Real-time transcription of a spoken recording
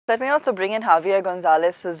Let me also bring in Javier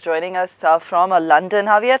Gonzalez, who's joining us from London.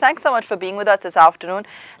 Javier, thanks so much for being with us this afternoon.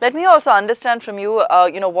 Let me also understand from you,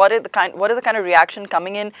 what is the kind of reaction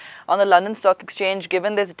coming in on the London Stock Exchange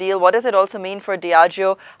given this deal? What does it also mean for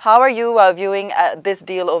Diageo? How are you viewing this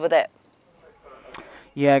deal over there?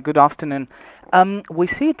 Yeah, good afternoon. We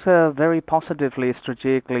see it very positively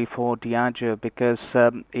strategically for Diageo because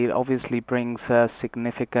it obviously brings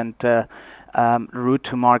significant route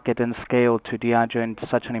to market and scale to Diageo in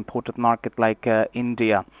such an important market like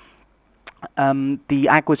India. The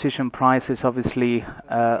acquisition price is obviously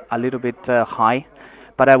a little bit high,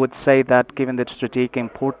 but I would say that given the strategic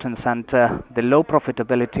importance and the low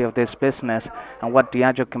profitability of this business and what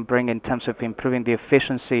Diageo can bring in terms of improving the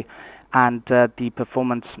efficiency and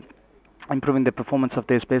improving the performance of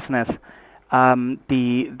this business,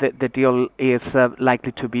 the deal is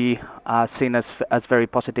likely to be seen as very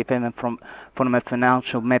positive, even from a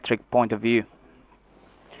financial metric point of view.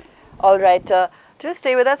 All right. Just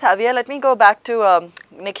stay with us, Javier. Let me go back to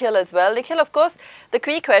Nikhil as well. Nikhil, of course, the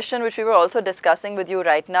key question which we were also discussing with you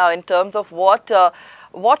right now in terms of what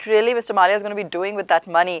really Mr. Malia is going to be doing with that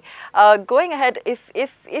money. Going ahead, if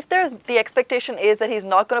the expectation is that he's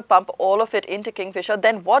not going to pump all of it into Kingfisher,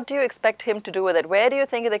 then what do you expect him to do with it? Where do you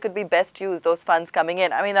think they could be best used, those funds coming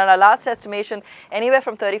in? I mean, on our last estimation, anywhere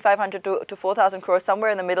from 3,500 to 4,000 crores,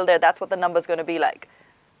 somewhere in the middle there, that's what the number's going to be like.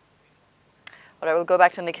 All right, we'll go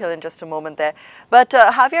back to Nikhil in just a moment there. But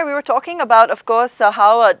Javier, we were talking about, of course,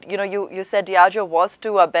 how you said Diageo was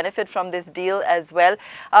to benefit from this deal as well.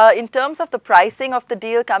 In terms of the pricing of the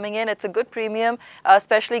deal coming in, it's a good premium,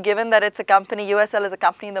 especially given that it's a company, USL is a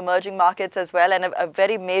company in the emerging markets as well, and a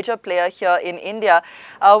very major player here in India.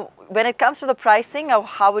 When it comes to the pricing,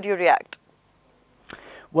 how would you react?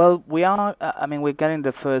 Well, we're getting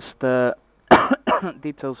the first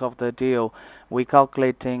details of the deal. We're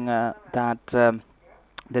calculating that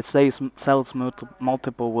the sales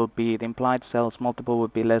multiple will be, the implied sales multiple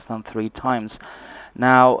would be less than 3 times.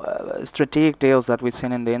 Now, strategic deals that we've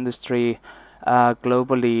seen in the industry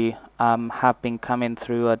globally have been coming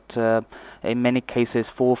through at, in many cases,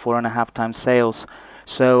 4.5 times sales.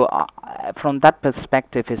 So from that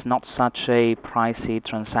perspective, it's not such a pricey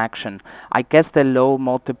transaction. I guess the low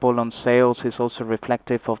multiple on sales is also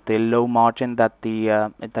reflective of the low margin that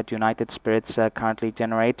that United Spirits currently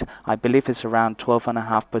generate. I believe it's around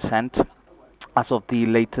 12.5% as of the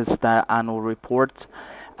latest annual report.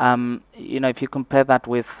 If you compare that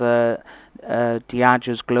with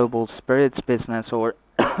Diageo's global spirits business or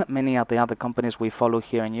many of the other companies we follow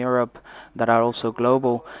here in Europe that are also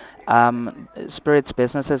global, spirits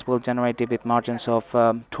businesses will generate EBIT margins of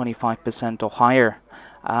 25% or higher.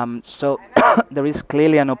 So there is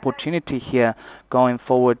clearly an opportunity here going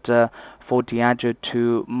forward for Diageo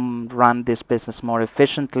to run this business more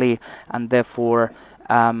efficiently and therefore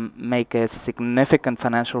make a significant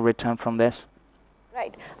financial return from this.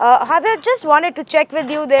 Right. Javier, just wanted to check with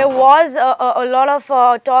you. There was a lot of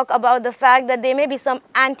talk about the fact that there may be some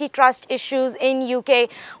antitrust issues in UK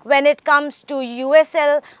when it comes to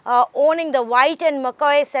USL owning the White and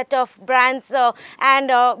McCoy set of brands and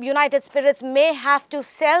United Spirits may have to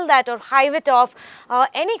sell that or hive it off.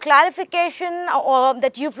 Any clarification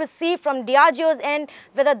that you've received from Diageo's end,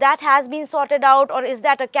 whether that has been sorted out, or is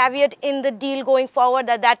that a caveat in the deal going forward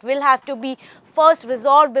that will have to be first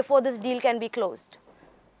resolved before this deal can be closed?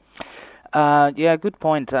 Yeah, good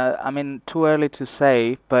point. Too early to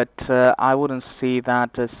say, but I wouldn't see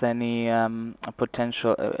that as any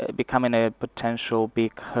potential becoming a potential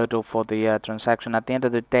big hurdle for the transaction. At the end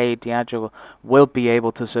of the day, Diageo will be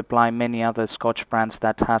able to supply many other Scotch brands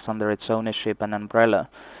that has under its ownership and umbrella,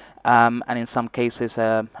 and in some cases,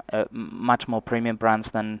 much more premium brands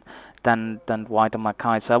than White and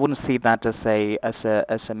Mackay. So I wouldn't see that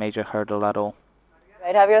as a major hurdle at all.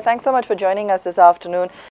 Right, Javier, thanks so much for joining us this afternoon.